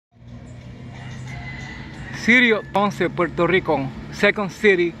City of Ponce, Puerto Rico, second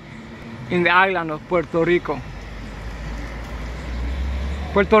city in the island of Puerto Rico.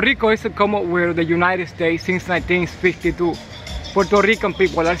 Puerto Rico is a Commonwealth of the United States since 1952. Puerto Rican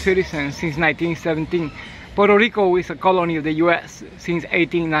people are citizens since 1917. Puerto Rico is a colony of the U.S. since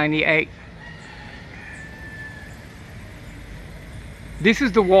 1898. This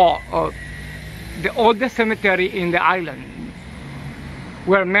is the wall of the oldest cemetery in the island,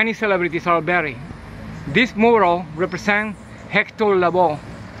 where many celebrities are buried. This mural represents Hector Lavoe,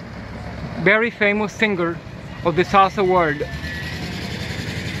 very famous singer of the salsa world.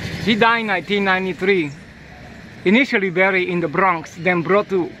 He died in 1993, initially buried in the Bronx, then brought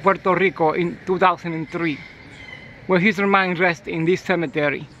to Puerto Rico in 2003, where his remains rest in this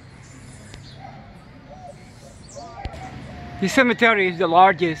cemetery. This cemetery is the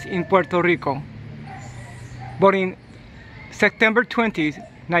largest in Puerto Rico, but in September 20,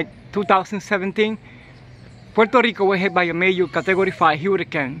 2017, Puerto Rico was hit by a major Category 5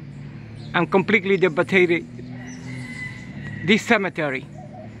 hurricane and completely devastated this cemetery.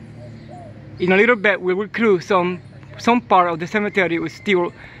 In a little bit, we will cruise some part of the cemetery was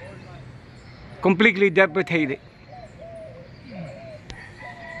still completely devastated.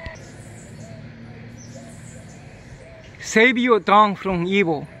 Save your tongue from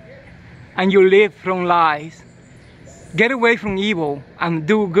evil, and your lips from lies. Get away from evil and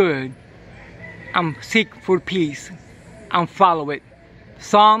do good, and seek for peace and follow it.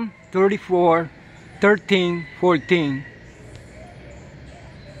 Psalm 34:13-14.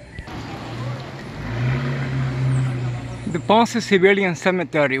 The Ponce Civilian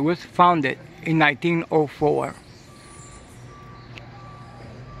Cemetery was founded in 1904.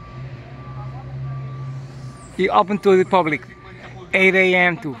 It opened to the public 8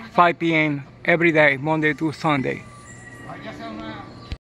 a.m. to 5 p.m. every day, Monday to Sunday.